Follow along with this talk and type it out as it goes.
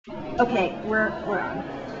Okay, we're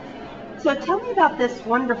on. So tell me about this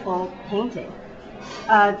wonderful painting.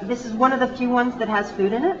 This is one of the few ones that has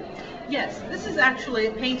food in it. Yes, this is actually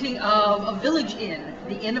a painting of a village inn,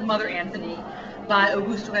 the Inn of Mother Anthony, by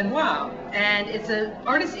Auguste Renoir. And it's an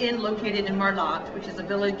artist inn located in Marlat, which is a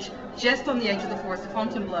village just on the edge of the forest of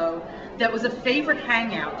Fontainebleau, that was a favorite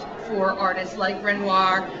hangout for artists like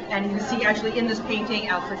Renoir, and you can see actually in this painting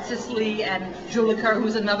Alfred Sisley and Juliette,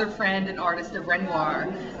 who's another friend and artist of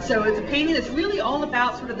Renoir. So it's a painting that's really all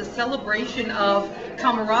about sort of the celebration of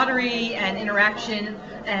camaraderie and interaction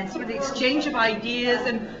and sort of the exchange of ideas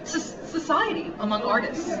and society among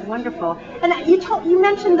artists. Wonderful. And you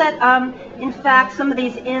mentioned that in fact some of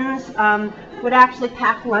these inns would actually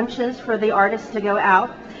pack lunches for the artists to go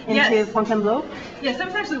out into Yes. Fontainebleau. Yes, that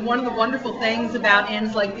was actually one of the wonderful things about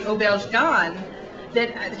inns like the Auberge Gone, that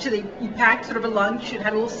actually you packed sort of a lunch. It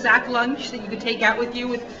had a little sack lunch that you could take out with you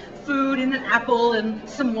with food and an apple and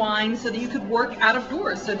some wine so that you could work out of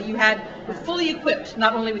doors, so that you were fully equipped,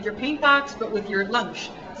 not only with your paint box, but with your lunch,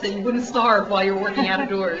 so you wouldn't starve while you're working out of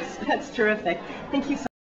doors. That's terrific. Thank you so